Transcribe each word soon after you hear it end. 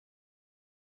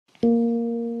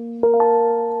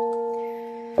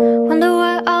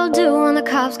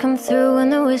cops come through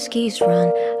and the whiskey's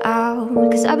run out.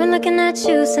 Cause I've been looking at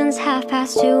you since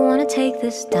 2:30. Wanna take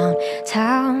this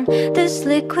downtown. This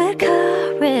liquid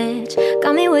courage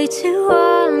got me way too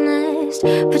honest.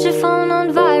 Put your phone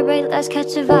on vibrate, let's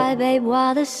catch a vibe, babe,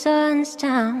 while the sun's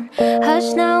down. Hush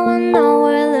now, I know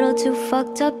we're a little too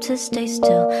fucked up to stay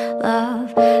still. Love,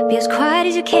 be as quiet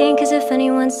as you can, cause if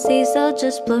anyone sees, they'll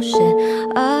just blow shit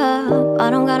up. I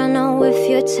don't gotta know if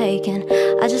you're taken,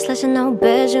 I just let you know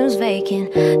bedroom's vacant.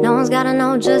 No one's gotta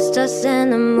know, just us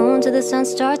and the moon till the sun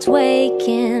starts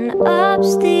waking.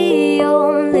 Up's the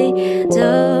only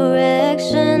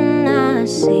direction I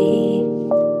see,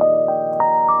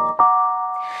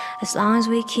 as long as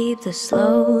we keep the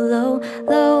slow, low,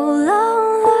 low, low,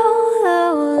 low,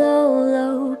 low, low,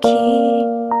 low key.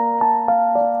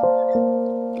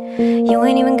 You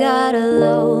ain't even got a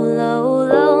low, low,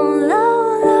 low, low,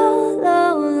 low,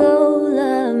 low, low,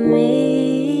 love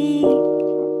me.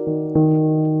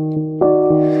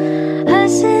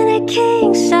 Us in a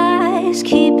king size,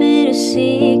 keep it a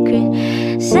secret.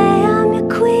 Say I'm your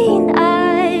queen,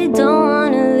 I don't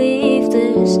wanna leave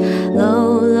this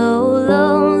low, low,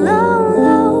 low, low,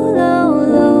 low, low,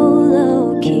 low,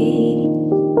 low key.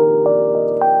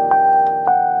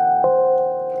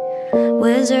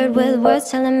 Wizard with words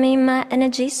telling me my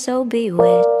energy's so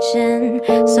bewitching.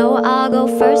 So I'll go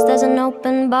first, there's an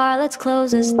open bar, let's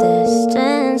close this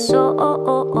distance. So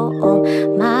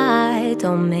my,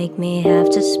 don't make me have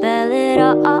to spell it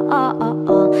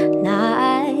all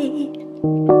night.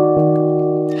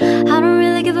 I don't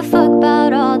really give a fuck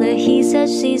about all the he said,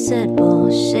 she said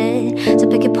bullshit. So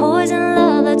pick your poison,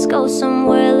 love, let's go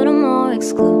somewhere a little more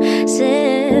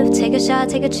exclusive. Take a shot,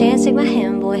 take a chance, take my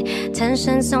hand, boy.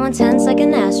 Tension so intense like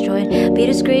an asteroid. Be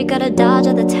discreet, gotta dodge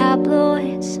all the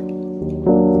tabloids.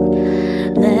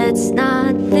 Let's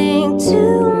not think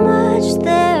too much,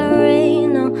 there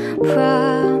ain't no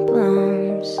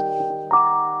problems,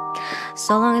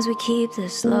 so long as we keep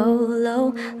this low,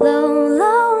 low, low,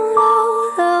 low, low,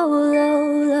 low, low,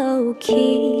 low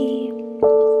key.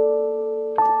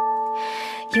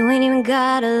 You ain't even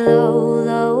got a low,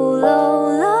 low, low,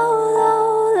 low, low,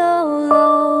 low,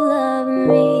 low, love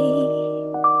me.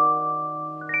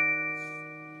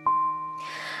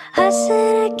 Us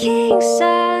in a king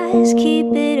size, keep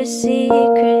it a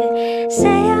secret.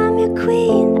 Say I'm your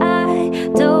queen, I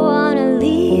don't wanna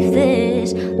leave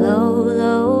this low,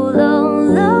 low, low,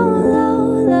 low, low,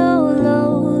 low, low,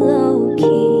 low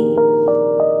key.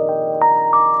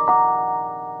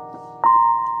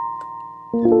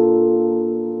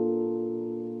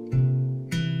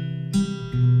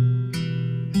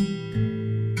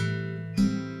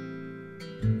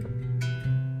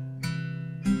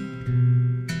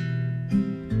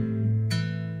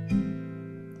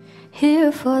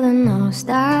 Here for the nose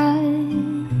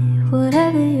dive,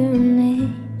 whatever you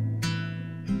need.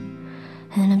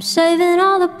 And I'm saving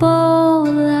all the bold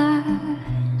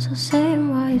lies, so say them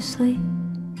while you sleep.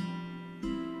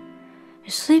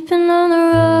 You're sleeping on the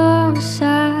wrong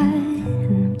side,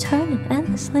 and I'm turning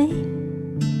endlessly,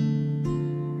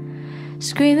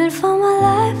 screaming for my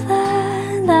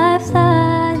lifeline,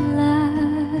 lifeline, life.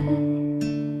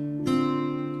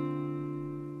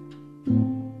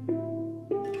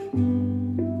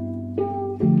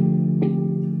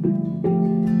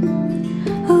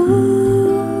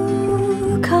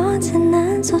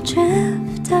 Continental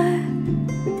drifter,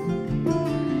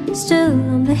 still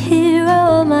I'm the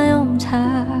hero of my own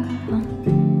town.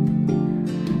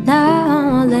 Now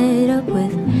I'm laid up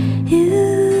with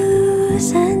you,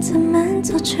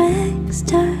 sentimental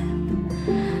trickster.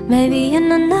 Maybe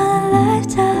in another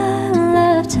lifetime,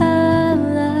 lifetime,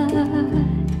 life.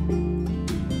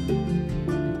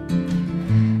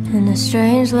 In a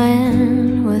strange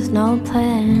land with no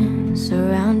plans,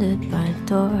 surrounded by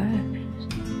doors,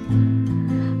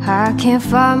 I can't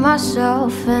find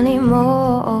myself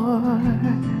anymore.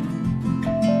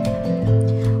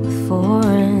 With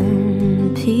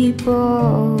foreign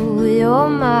people, you're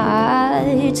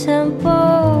my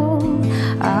tempo.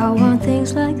 I want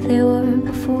things like they were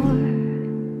before.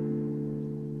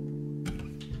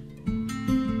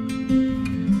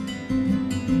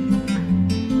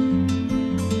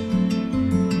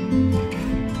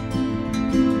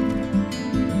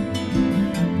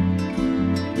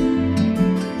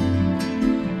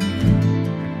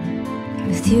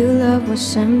 You, love was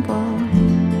simple,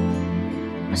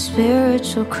 a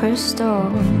spiritual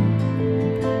crystal,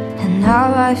 and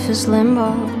now life is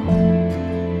limbo.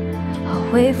 I'll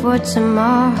wait for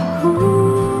tomorrow.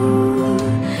 Ooh,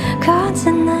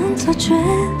 continental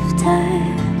drifter,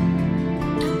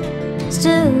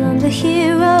 still I'm the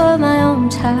hero of my own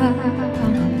town.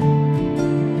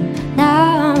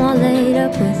 Now I'm all laid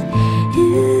up with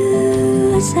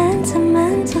you, a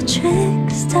sentimental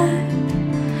trickster.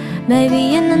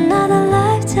 Maybe in another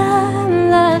lifetime,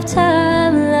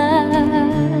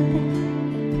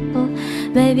 oh,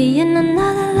 maybe in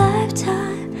another lifetime,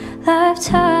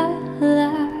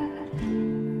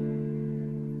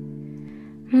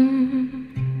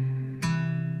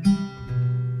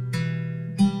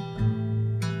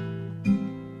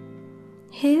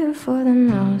 Here for the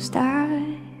most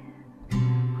I,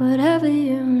 whatever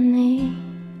you need.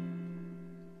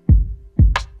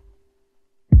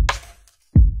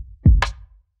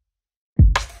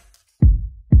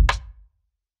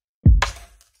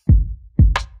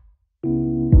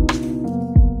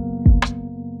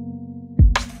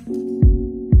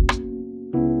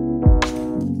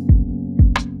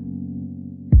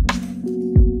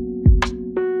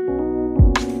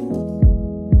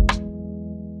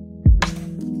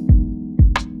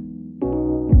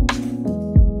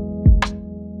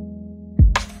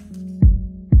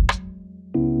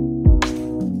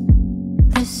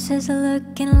 This is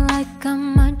looking like I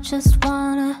might just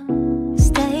wanna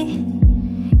stay.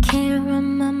 Can't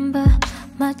remember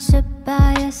much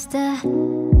about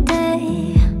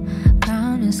yesterday.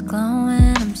 Ground is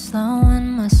glowing, I'm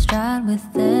slowing my stride with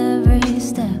every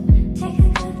step. Take a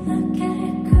good look at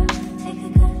it, girl. Take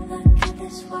a good look at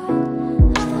this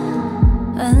world.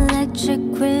 Electric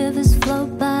rivers flow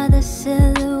by the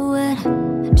silhouette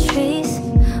trees.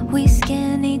 We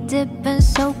skinny dipping,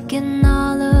 soaking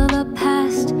all of our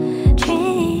past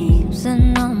dreams.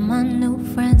 And all my new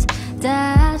friends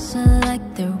dazzle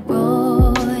like they're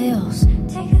royals.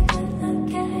 Take a good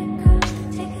look at it, girl.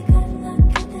 Take a good look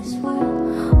at this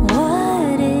world.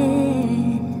 What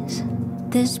is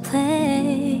this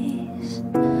place?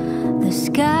 The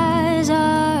skies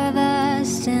are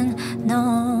vast and no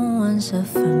one's a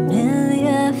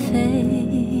familiar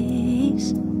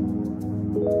face.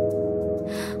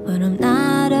 But I'm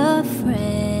not afraid.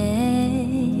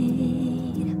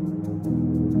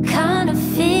 Kind of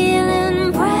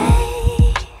feeling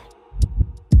brave.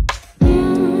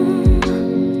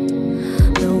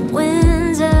 The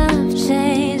winds of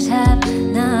change have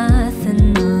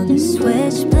nothing on the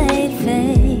switchblade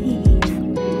faith.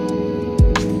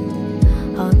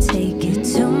 I'll take it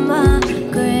to my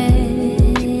grave.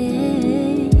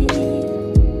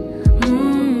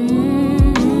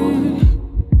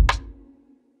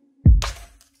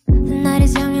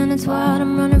 It's wild,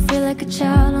 I'm running free like a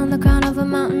child on the crown of a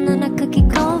mountain, and I could keep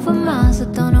going for miles. I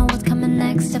don't know what's coming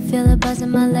next. I feel a buzz in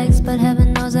my legs, but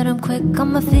heaven knows that I'm quick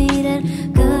on my feet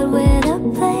and good with a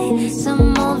plate.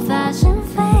 Some old-fashioned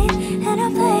faith in a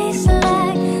place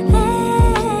like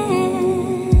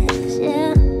this,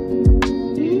 yeah.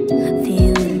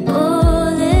 Feeling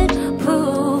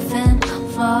bulletproof and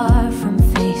far from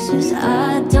faces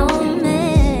I don't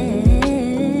miss,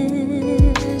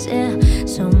 yeah.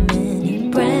 So many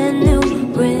brand new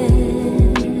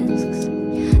risks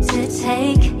to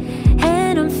take,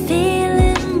 and I'm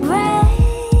feeling brave.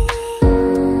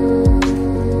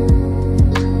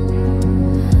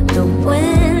 The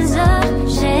winds of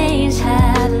change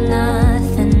have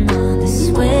nothing on the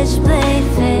switchblade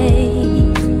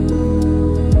faith.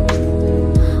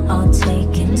 I'll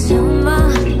take it to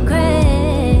my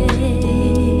grave.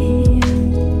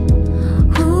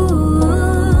 Ooh,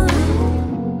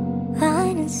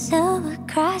 line and silver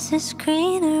across the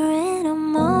screen, and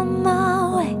I'm on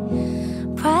my way.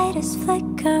 Brightest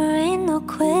flicker, ain't no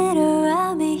quitter,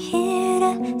 I'll be here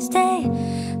to stay.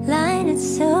 Line and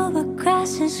silver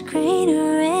across the screen,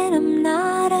 and I'm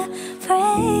not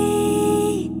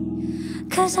afraid.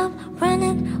 'Cause I'm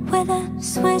running with a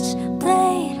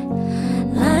switchblade.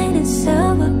 Line and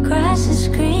silver across the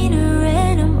screen,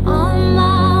 and I'm on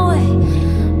my way.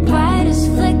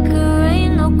 Brightest flicker,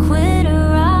 ain't no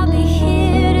quitter, I'll be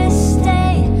here to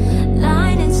stay.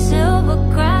 Line and silver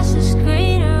across the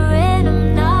screen, and I'm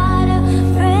not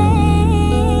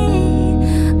afraid.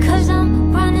 'Cause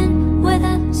I'm running with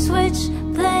a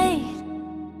switchblade.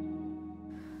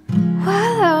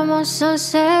 While I'm on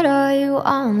Sunset, are you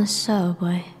on the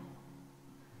subway?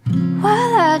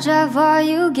 While I drive, are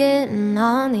you getting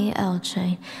on the L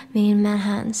train? Me and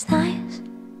Manhattan's nice,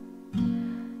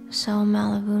 so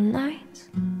Malibu nights.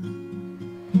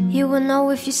 You will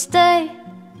know if you stay.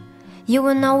 You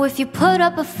will know if you put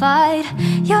up a fight.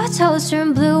 Your toes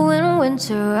turn blue in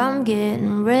winter, I'm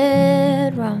getting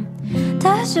red rum.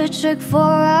 That's a trick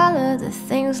for all of the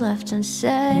things left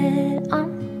unsaid. I'm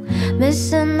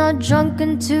missing our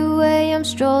drunken 2 a.m.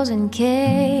 strolls in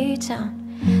K-Town.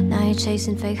 Now you're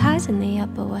chasing fake highs in the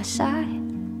Upper West Side.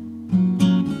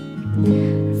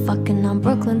 Fucking on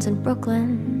Brooklyn's in Brooklyn.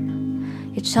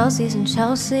 Your Chelsea's in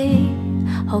Chelsea.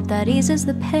 hope that eases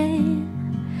the pain.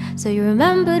 So you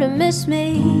remember to miss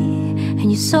me,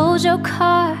 and you sold your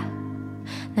car.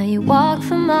 Now you walk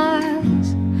for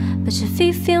miles, but your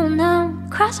feet feel numb.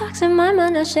 Crosswalks in my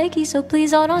mind are shaky, so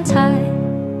please hold on tight.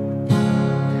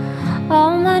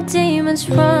 All my demons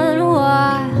run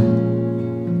wild.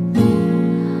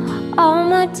 All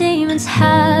my demons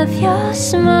have your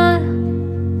smile.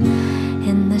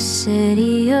 In the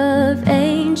city of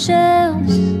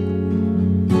angels,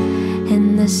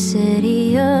 in the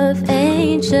city of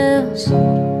angels.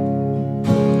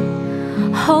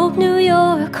 Hope New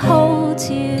York holds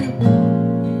you.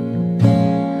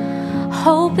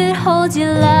 Hope it holds you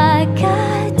like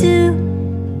I do,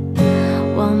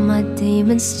 while my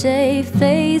demons stay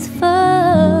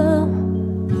faithful.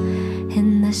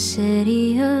 In the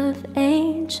city of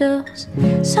angels.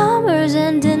 Summer's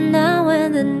ending now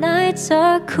and the nights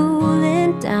are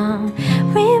cooling down.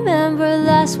 Remember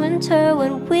last winter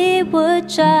when we would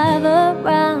drive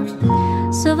around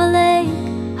Silver Lake,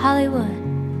 Hollywood.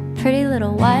 Pretty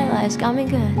little white lies got me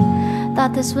good.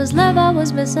 Thought this was love, I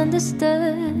was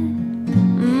misunderstood.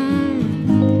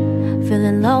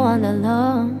 Feeling low on the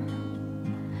low,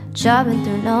 driving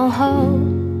through no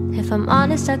hope. If I'm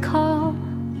honest, I call,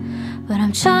 but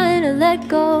I'm trying to let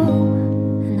go.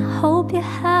 And I hope you're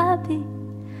happy,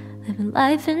 living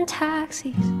life in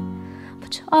taxis.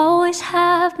 But you'll always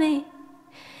have me,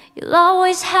 you'll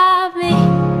always have me.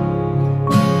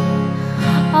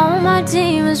 All my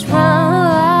demons run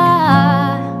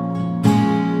wild.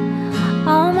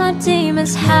 All my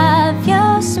demons have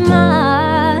your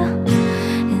smile.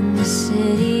 In the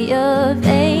city of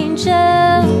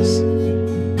angels,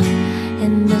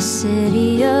 in the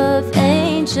city of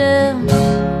angels.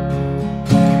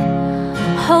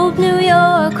 Hope New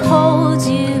York holds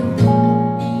you.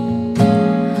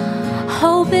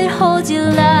 Hope it holds you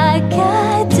like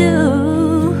I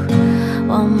do,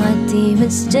 while my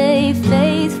demons stay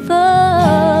faithful.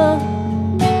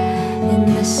 In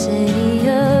the city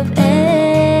of angels.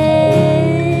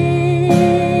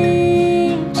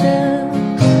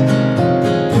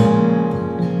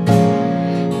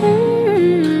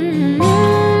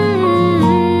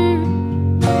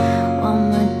 While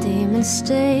my demons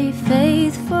stay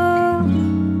faithful.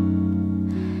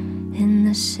 In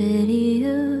the city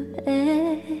of angels.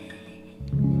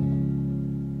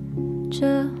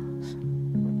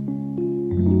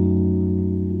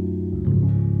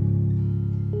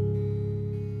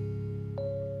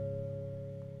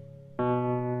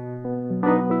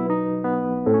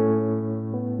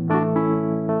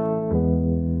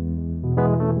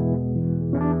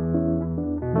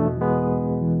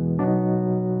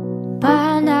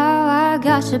 By now I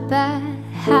got your bad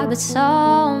habits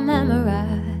all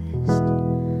memorized.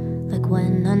 Like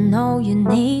when I know you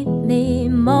need me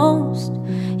most,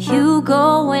 you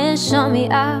go and show me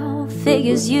out.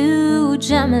 Figures you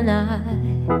Gemini.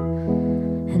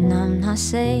 And I'm not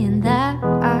saying that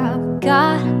I've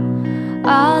got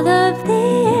all of the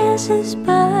answers,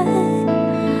 but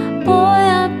boy,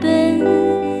 I've been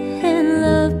in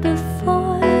love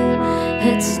before.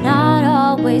 It's not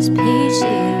always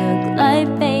peachy. Look,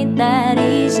 life ain't that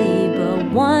easy,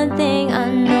 but one thing I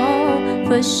know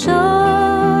for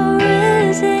sure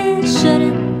is it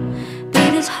shouldn't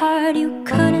be this hard. You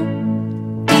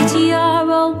couldn't DTR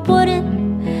or wouldn't.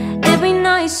 It'd be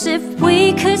nice if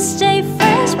we could stay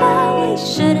friends, but we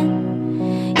shouldn't.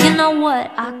 You know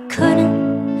what, I couldn't.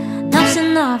 Enough's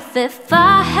enough. If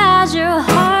I had your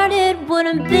heart, it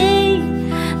wouldn't be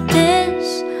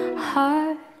this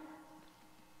hard.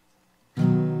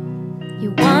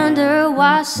 You wonder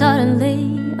why suddenly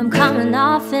I'm coming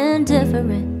off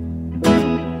indifferent.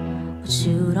 What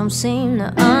you don't seem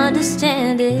to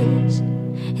understand is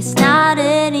it's not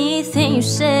anything you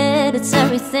said, it's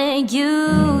everything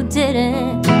you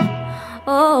didn't.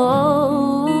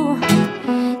 Oh,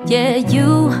 yeah,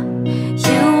 you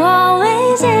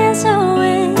always answer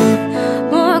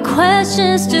with more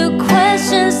questions to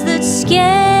questions that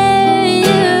scare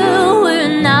you.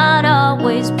 We're not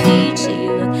always peachy.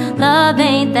 Look, love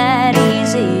ain't that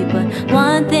easy, but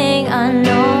one thing I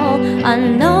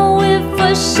know it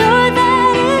for sure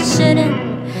that it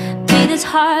shouldn't be this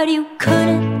hard. You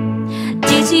couldn't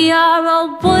DTR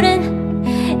or wouldn't.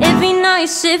 It'd be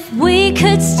nice if we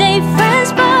could stay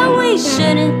friends, but we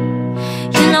shouldn't.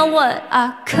 You know what,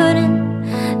 I couldn't.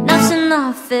 Enough's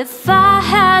enough. If I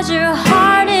had your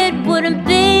heart, it wouldn't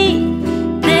be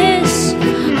this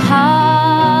hard.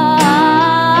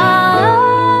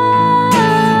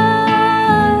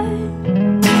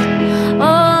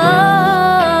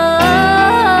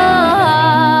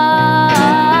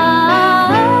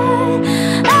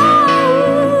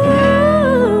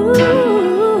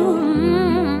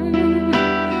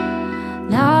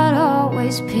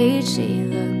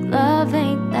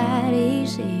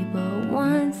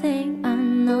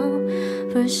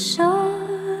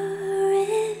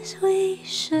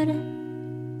 shouldn't.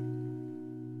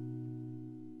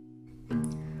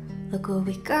 Look what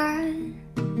we got,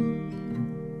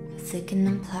 thick and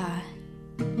implied.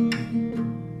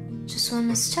 Just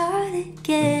when I started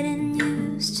getting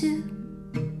used to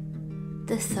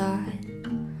the thought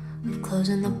of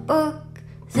closing the book,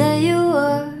 there you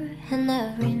were in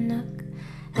every nook,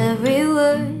 every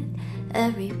word,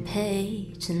 every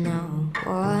page. And now I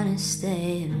wanna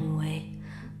stay and wait,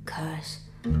 'cause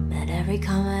at every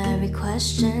comma, every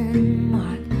question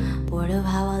mark, bored of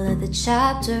how I let the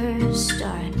chapters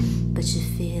start. But you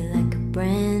feel like a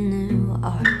brand new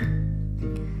arc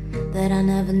that I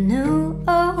never knew.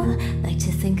 Oh, like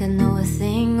to think I know a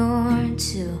thing or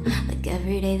two. Like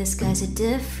every day the sky's a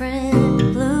different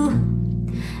blue.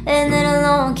 And then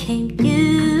along came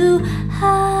you.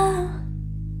 I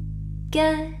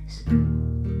guess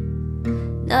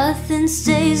nothing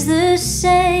stays the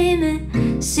same,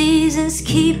 and seasons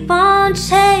keep on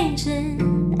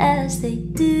changing as they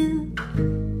do.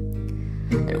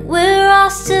 And we're all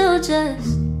still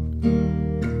just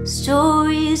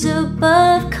stories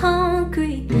above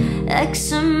concrete,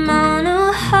 X amount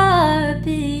of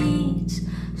heartbeats.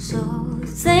 So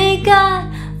thank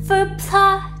God for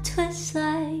plot twists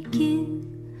like you.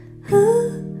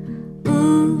 Ooh,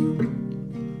 ooh,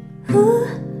 ooh,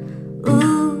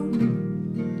 ooh,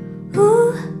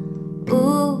 ooh,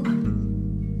 ooh.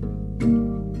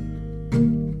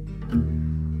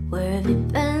 Where have you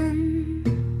been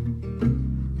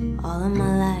all of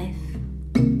my life?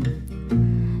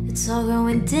 It's all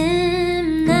growing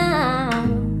dim now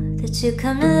that you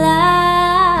come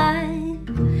alive.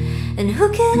 And who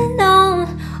could have known,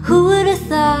 who would have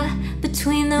thought,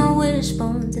 between the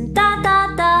wishbones and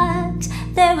dots,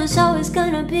 there was always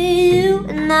gonna be you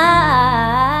and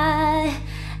I.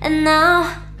 And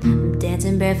now I'm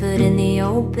dancing barefoot in the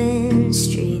open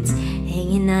streets,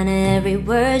 hanging on to every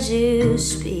word you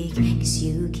speak, 'cause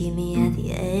you keep me at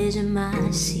the edge of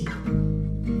my seat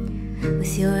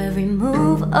with your every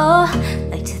move. Oh,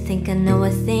 like to think I know a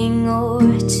thing or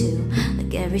two,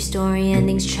 like every story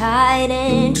ending's tried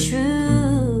and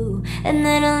true. And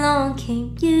then along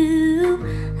came you.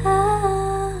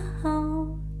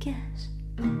 Oh, guess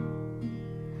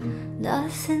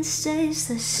nothing stays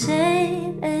the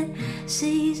same, and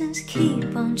seasons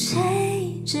keep on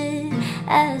changing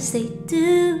as they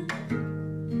do.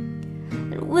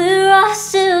 And we're all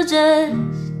still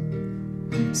just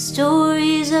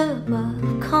stories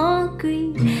above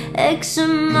concrete, X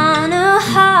amount of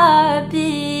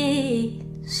heartbeats.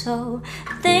 So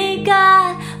thank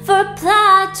God for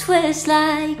plot twists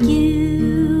like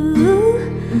you. Ooh,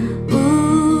 ooh,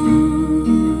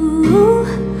 ooh,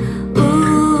 ooh,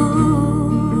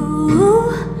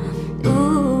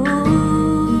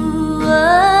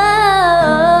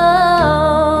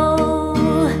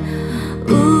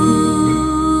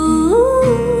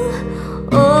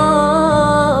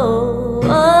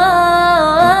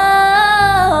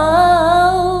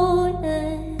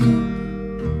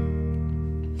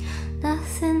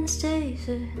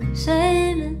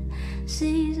 same, and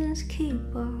seasons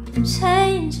keep on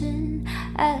changing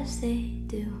as they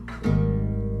do.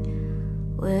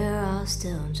 We're all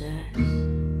still just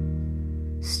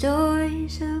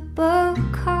stories above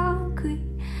concrete,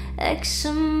 X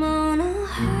amount of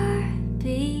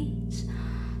heartbeats.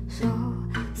 So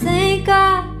thank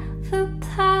God for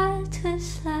plot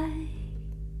twists like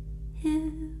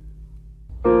you.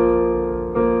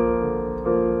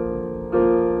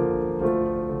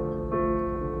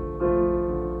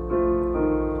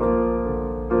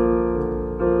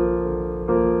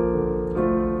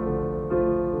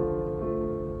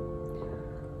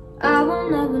 I will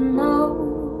never know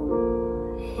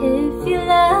if you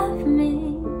love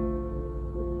me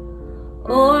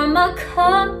or my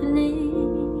company,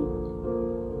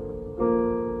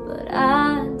 but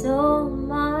I don't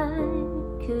mind,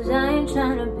 'cause I ain't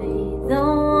tryna be the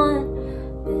one.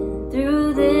 Been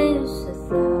through this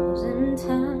 1,000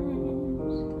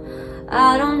 times.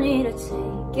 I don't need to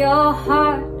take your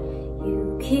heart,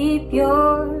 you keep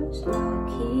yours, I'll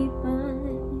keep mine.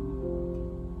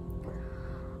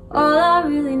 All I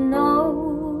really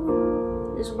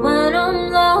know is when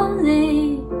I'm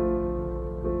lonely,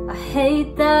 I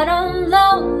hate that I'm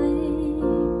lonely.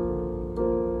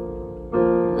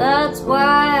 That's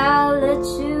why I'll let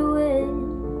you in,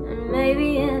 and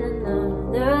maybe in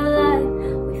another life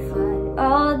we fight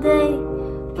all day,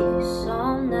 kiss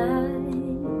all night.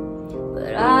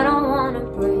 But I don't wanna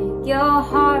break your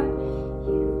heart,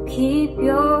 you keep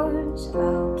yours,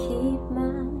 I'll keep mine.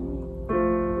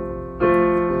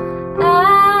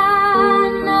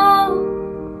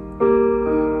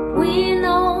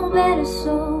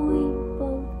 So we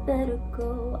both better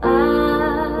go. I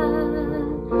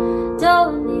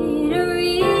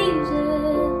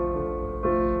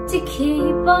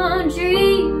on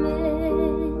dreaming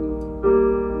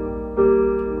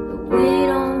that we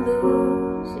don't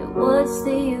lose. Yeah, what's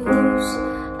the use?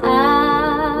 I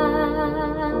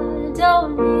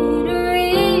don't need a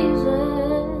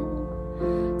reason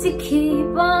to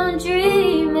keep on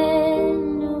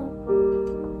dreaming. No.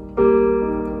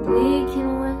 We can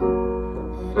win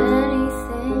at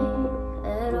anything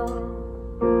at all.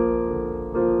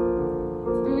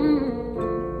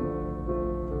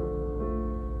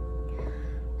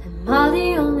 Am I the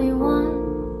only one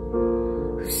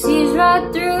who sees right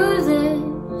through this?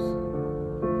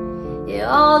 Yeah,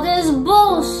 all this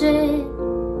bullshit.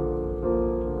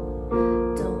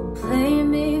 Don't play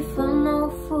me for no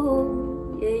fool.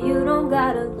 Yeah, you don't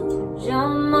gotta lose your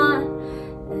mind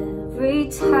every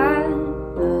time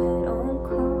I don't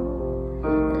call.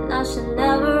 And I should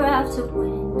never have to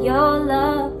win your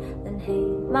love and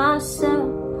hate myself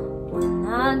when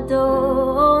I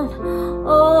don't.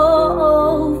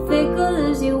 Oh, fickle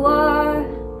as you are,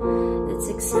 that's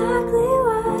exactly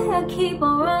why I keep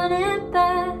on running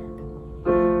back.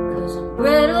 'Cause I'm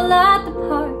brittle at the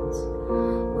parts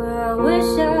where I wish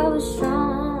I was strong.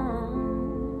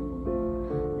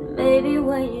 Maybe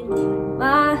when you need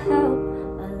my help,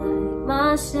 I like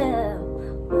myself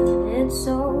when it's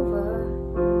over.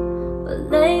 But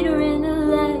later in the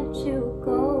let you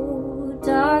go,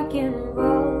 dark and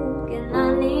rogue, and I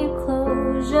need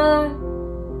closure.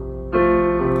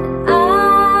 And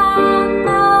I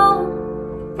know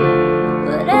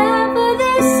whatever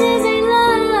this is ain't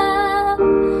love,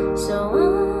 so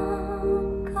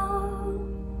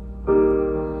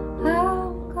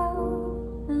I'll go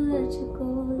and let you go,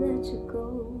 let you go.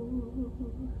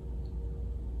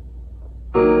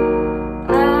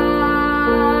 I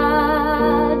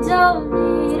don't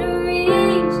need a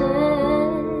reason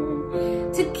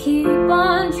to keep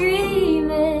on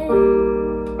dreaming.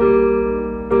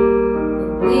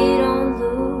 We don't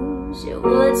lose, yeah,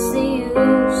 what's the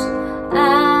use? I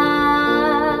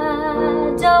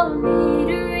don't need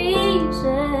a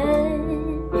reason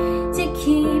to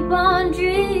keep on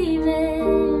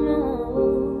dreaming.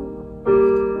 Oh,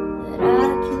 that I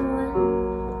can win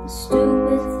the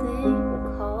stupid thing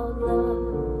called love.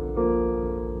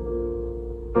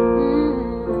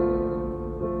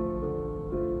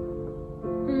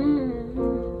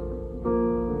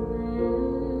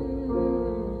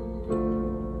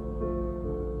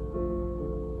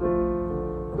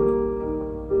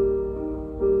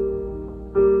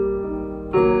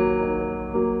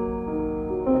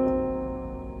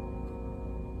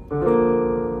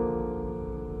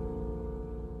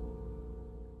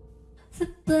 The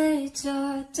blades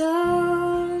are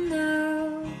dull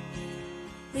now,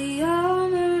 the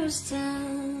armor's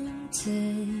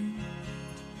dented,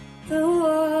 the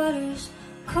water's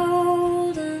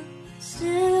cold and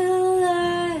still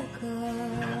like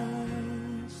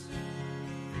us.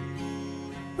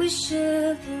 We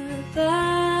shiver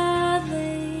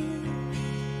badly,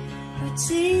 our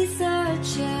teeth are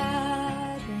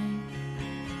chattering,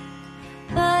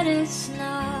 but it's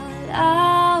not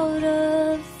out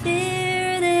of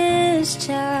fear this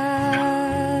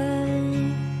time.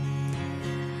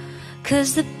 'Cause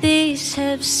the beasts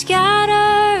have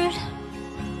scattered,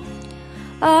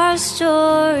 our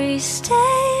story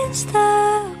stains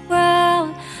the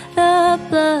ground. The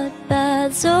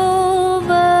bloodbath's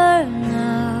over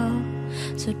now,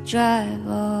 so drive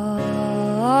on.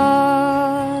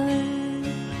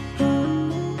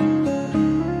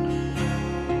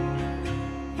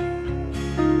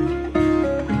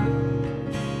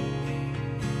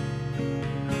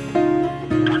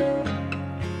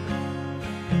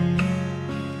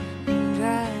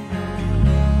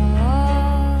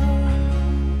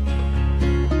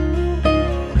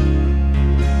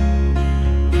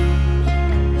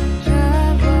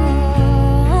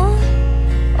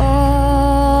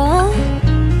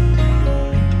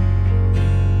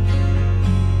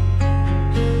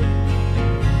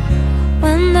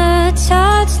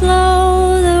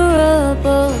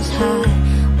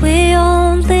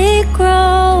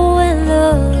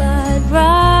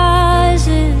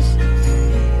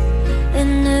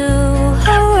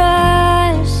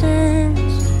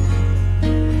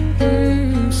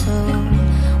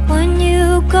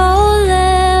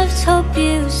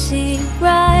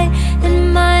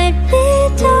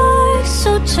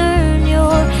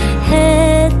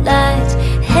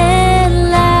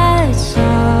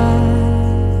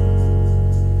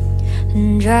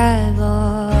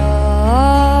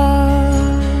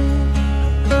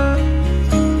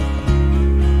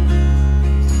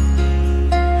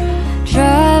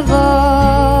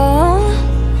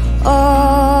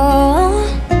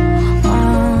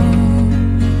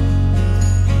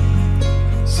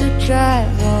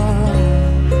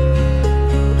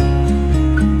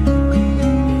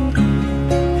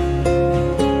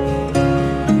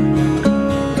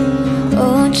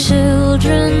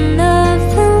 children